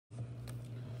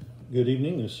Good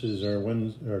evening. This is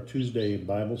our Tuesday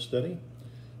Bible study.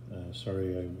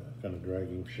 Sorry, I'm kind of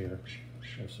dragging here.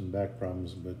 I have some back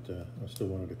problems, but I still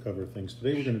wanted to cover things.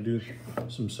 Today we're going to do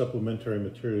some supplementary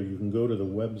material. You can go to the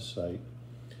website,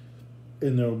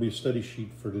 and there will be a study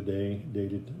sheet for today,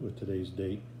 dated with today's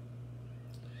date.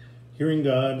 Hearing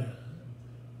God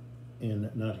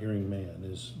and Not Hearing Man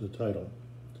is the title.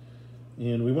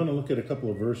 And we want to look at a couple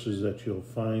of verses that you'll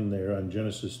find there on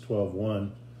Genesis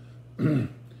 12:1.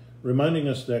 Reminding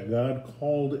us that God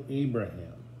called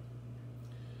Abraham,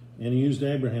 and he used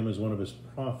Abraham as one of his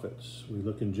prophets. We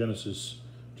look in Genesis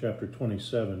chapter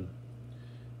 27,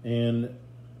 and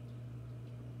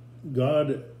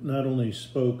God not only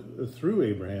spoke through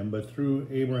Abraham, but through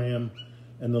Abraham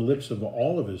and the lips of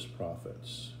all of his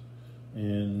prophets.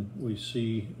 And we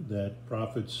see that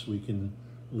prophets we can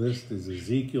list as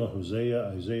Ezekiel, Hosea,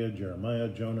 Isaiah, Jeremiah,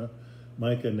 Jonah,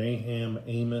 Micah, Nahum,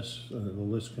 Amos, the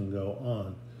list can go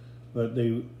on. But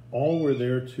they all were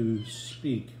there to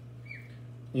speak.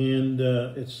 And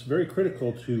it's very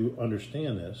critical to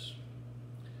understand this.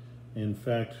 In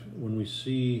fact, when we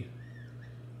see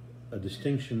a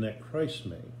distinction that Christ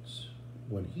makes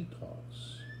when he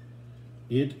talks,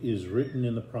 it is written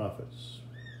in the prophets.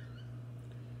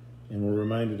 And we're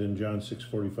reminded in John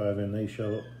 6:45, and they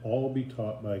shall all be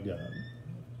taught by God.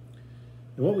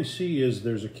 And what we see is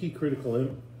there's a key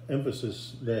critical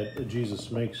emphasis that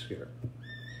Jesus makes here.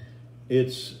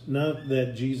 It's not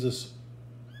that Jesus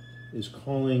is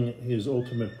calling his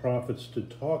ultimate prophets to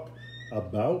talk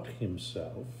about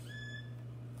himself,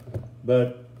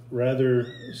 but rather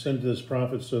sent his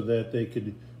prophets so that they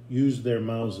could use their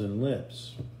mouths and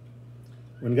lips.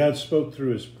 When God spoke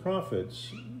through his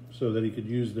prophets so that he could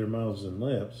use their mouths and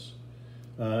lips,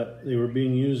 they were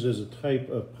being used as a type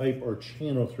of pipe or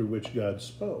channel through which God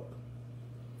spoke.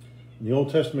 In the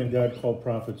Old Testament, God called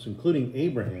prophets, including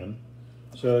Abraham,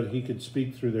 so that he could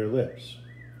speak through their lips.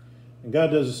 And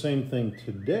God does the same thing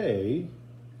today,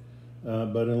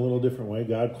 but in a little different way.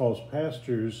 God calls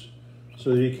pastors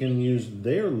so that he can use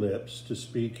their lips to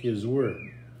speak his word.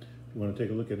 If you want to take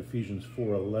a look at Ephesians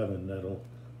 4:11, that'll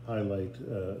highlight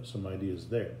some ideas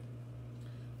there.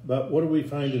 But what do we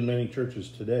find in many churches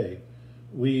today?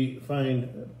 We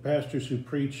find pastors who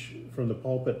preach from the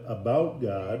pulpit about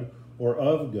God or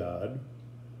of God.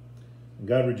 And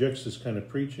God rejects this kind of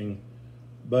preaching,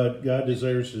 but God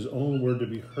desires his own word to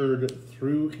be heard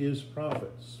through his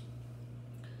prophets.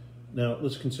 Now,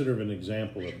 let's consider an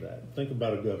example of that. Think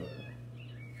about a governor.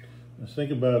 Let's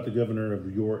think about the governor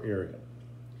of your area.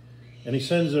 And he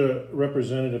sends a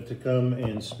representative to come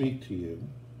and speak to you.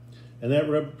 And that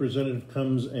representative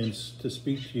comes and to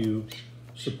speak to you,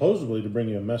 supposedly to bring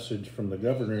you a message from the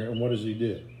governor. And what does he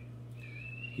do?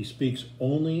 He speaks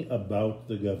only about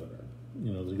the governor.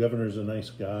 You know, the governor's a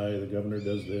nice guy. The governor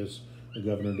does this. The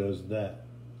governor does that.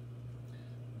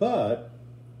 But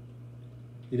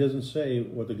he doesn't say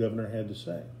what the governor had to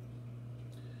say.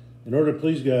 In order to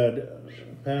please God,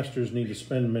 pastors need to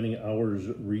spend many hours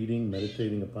reading,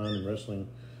 meditating upon, and wrestling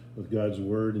with God's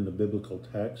word in the biblical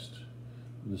text.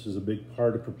 This is a big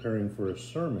part of preparing for a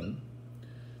sermon.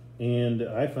 And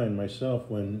I find myself,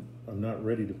 when I'm not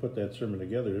ready to put that sermon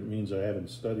together, it means I haven't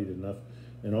studied enough,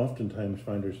 and oftentimes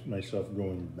find myself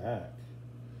going back.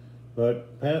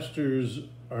 But pastors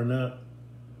are not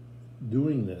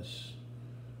doing this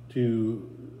to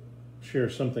share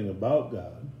something about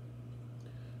God,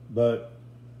 but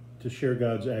to share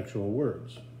God's actual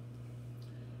words.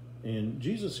 And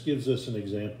Jesus gives us an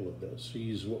example of this.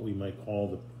 He's what we might call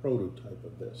the prototype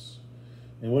of this.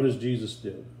 And what does Jesus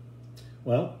do?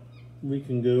 Well, we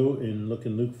can go and look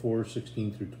in Luke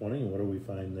 4:16 through 20, and what do we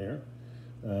find there?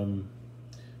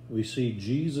 We see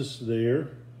Jesus there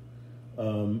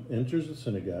enters the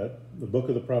synagogue. The book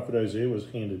of the prophet Isaiah was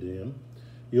handed to him.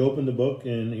 He opened the book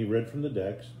and he read from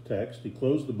the text. He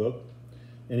closed the book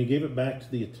and he gave it back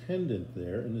to the attendant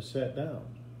there and he sat down.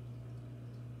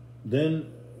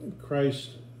 Then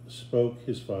Christ spoke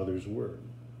his Father's word.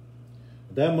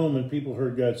 At that moment, people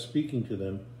heard God speaking to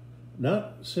them,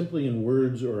 not simply in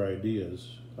words or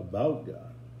ideas about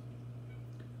God,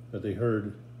 but they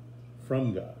heard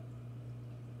from God.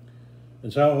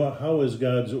 And so how is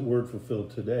God's word fulfilled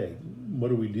today? What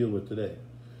do we deal with today?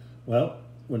 Well,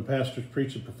 when pastors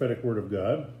preach the prophetic word of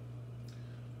God,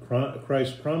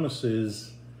 Christ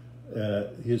promises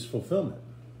his fulfillment.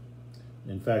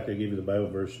 In fact, I gave you the Bible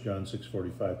verse, John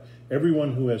 6:45.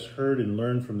 Everyone who has heard and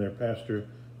learned from their pastor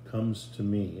comes to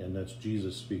me, and that's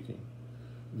Jesus speaking.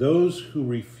 Those who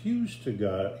refuse to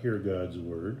hear God's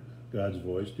word, God's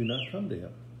voice, do not come to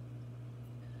him.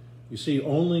 You see,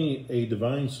 only a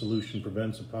divine solution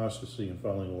prevents apostasy and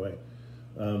falling away.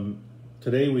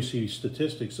 Today we see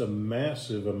statistics of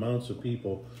massive amounts of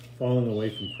people falling away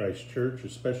from Christ's church,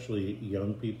 especially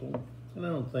young people. And I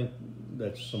don't think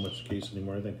that's so much the case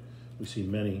anymore. I think we see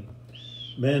many.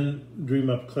 Men dream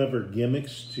up clever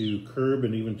gimmicks to curb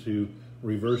and even to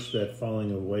reverse that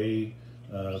falling away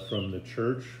from the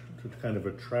church, to kind of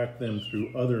attract them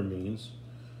through other means.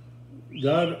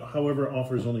 God, however,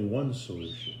 offers only one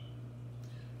solution.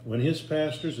 When his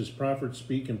pastors, his prophets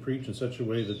speak and preach in such a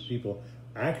way that people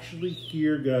actually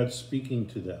hear God speaking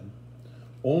to them,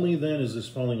 only then is this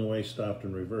falling away stopped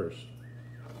and reversed.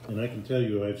 And I can tell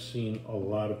you, I've seen a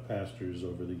lot of pastors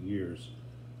over the years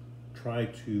try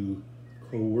to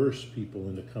coerce people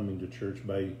into coming to church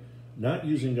by not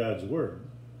using God's word,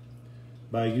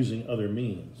 by using other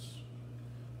means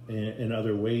and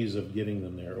other ways of getting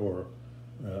them there, or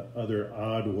other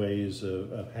odd ways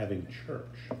of having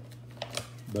church.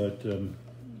 But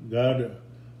God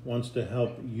wants to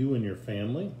help you and your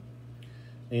family.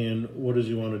 And what does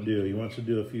he want to do? He wants to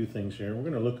do a few things here. We're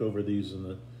going to look over these in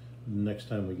the next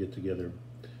time we get together.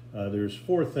 There's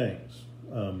 4 things.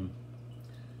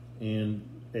 And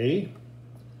A,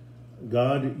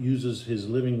 God uses his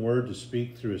living word to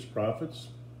speak through his prophets.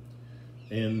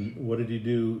 And what did he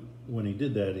do when he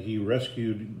did that? He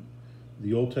rescued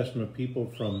the Old Testament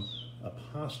people from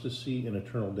apostasy and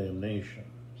eternal damnation.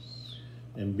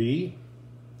 And B,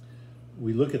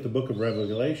 we look at the book of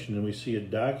Revelation and we see it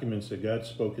documents that God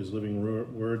spoke his living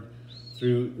word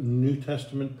through New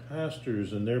Testament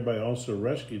pastors and thereby also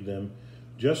rescued them,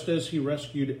 just as he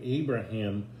rescued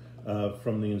Abraham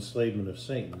from the enslavement of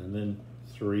Satan. And then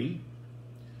 3,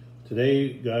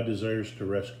 today God desires to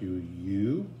rescue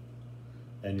you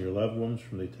and your loved ones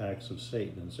from the attacks of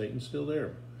Satan. And Satan's still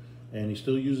there. And he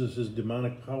still uses his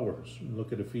demonic powers.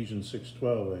 Look at Ephesians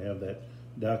 6:12. I have that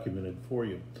documented for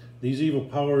you. These evil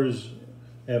powers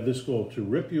have this goal: to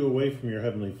rip you away from your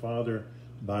Heavenly Father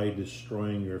by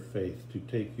destroying your faith, to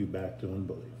take you back to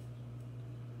unbelief.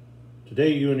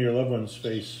 Today, you and your loved ones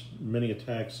face many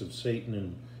attacks of Satan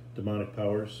and demonic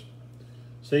powers.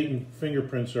 Satan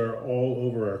fingerprints are all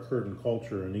over our current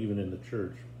culture and even in the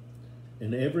church.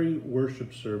 In every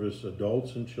worship service,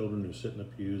 adults and children who sit in the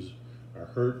pews are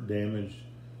hurt, damaged,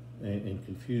 and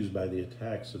confused by the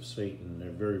attacks of Satan. They're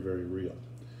very, very real.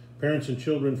 Parents and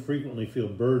children frequently feel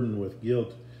burdened with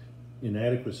guilt,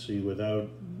 inadequacy, without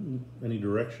any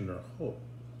direction or hope.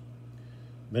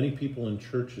 Many people in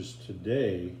churches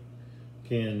today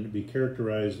can be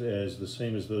characterized as the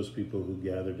same as those people who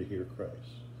gather to hear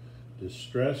Christ: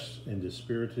 distressed and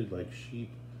dispirited like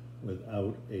sheep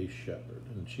without a shepherd.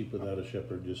 And sheep without a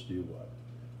shepherd just do what?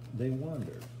 They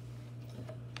wander.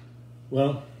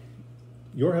 Well,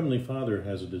 your Heavenly Father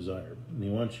has a desire, and he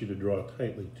wants you to draw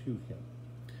tightly to him.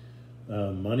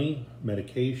 Money,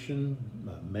 medication,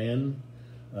 men,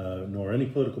 nor any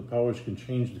political powers can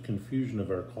change the confusion of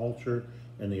our culture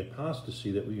and the apostasy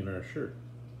that we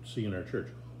see in our church.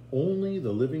 Only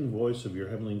the living voice of your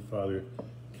Heavenly Father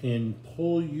can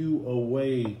pull you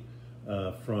away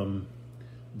from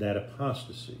that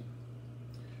apostasy.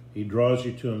 He draws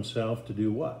you to himself to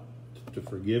do what? To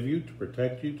forgive you, to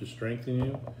protect you, to strengthen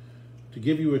you, to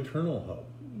give you eternal hope,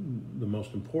 the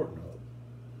most important hope.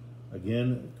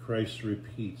 Again, Christ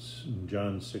repeats in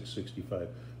John 6:65,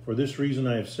 "For this reason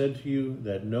I have said to you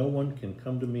that no one can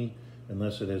come to me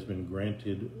unless it has been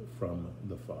granted from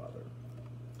the Father."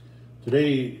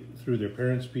 Today, through their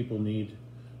parents, people need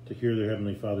to hear their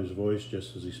Heavenly Father's voice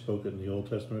just as he spoke it in the Old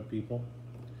Testament people.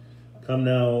 "Come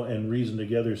now and reason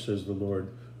together, says the Lord.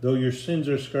 Though your sins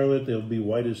are scarlet, they'll be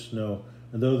white as snow.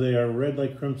 And though they are red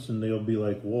like crimson, they'll be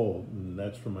like wool." And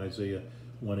that's from Isaiah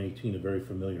 1:18, a very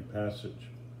familiar passage.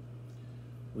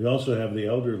 We also have the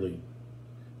elderly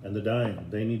and the dying.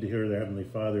 They need to hear their Heavenly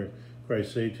Father,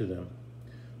 Christ, say to them,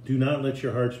 "Do not let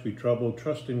your hearts be troubled.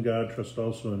 Trust in God, trust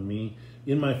also in me.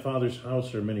 In my Father's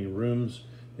house are many rooms.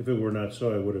 If it were not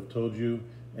so, I would have told you.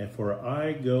 And for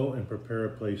I go and prepare a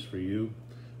place for you,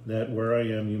 that where I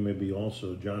am, you may be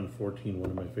also." John 14,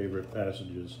 one of my favorite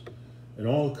passages. And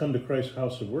all who come to Christ's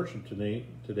house of worship today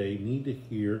need to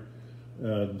hear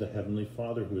the Heavenly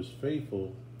Father, who is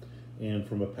faithful, and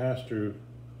from a pastor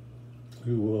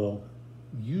who will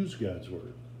use God's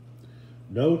word.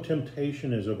 "No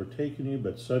temptation has overtaken you,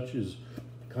 but such is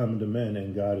common to men,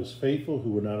 and God is faithful, who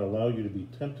will not allow you to be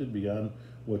tempted beyond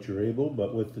what you're able,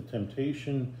 but with the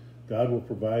temptation, God will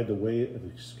provide the way of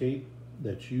escape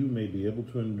that you may be able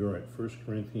to endure it." 1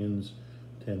 Corinthians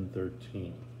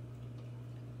 10:13.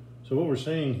 So what we're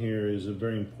saying here is a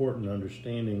very important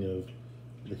understanding of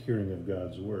the hearing of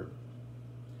God's word.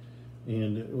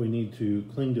 And we need to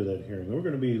cling to that hearing. We're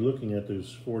going to be looking at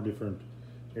those 4 different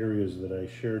areas that I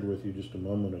shared with you just a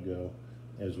moment ago.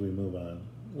 as we move on.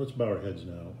 Let's bow our heads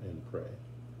now and pray.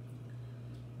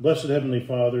 Blessed Heavenly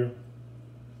Father,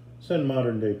 send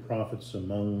modern-day prophets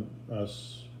among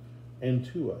us and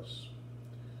to us.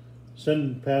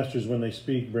 Send pastors, when they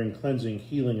speak, bring cleansing,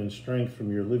 healing, and strength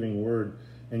from your living word,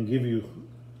 and give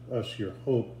us your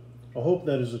hope, a hope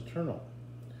that is eternal.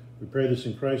 We pray this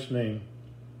in Christ's name,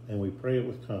 and we pray it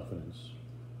with confidence.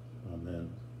 Amen.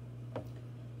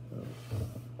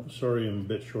 Sorry I'm a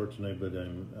bit short tonight, but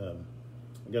I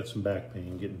got some back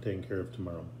pain getting taken care of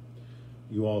tomorrow.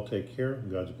 You all take care,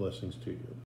 and God's blessings to you.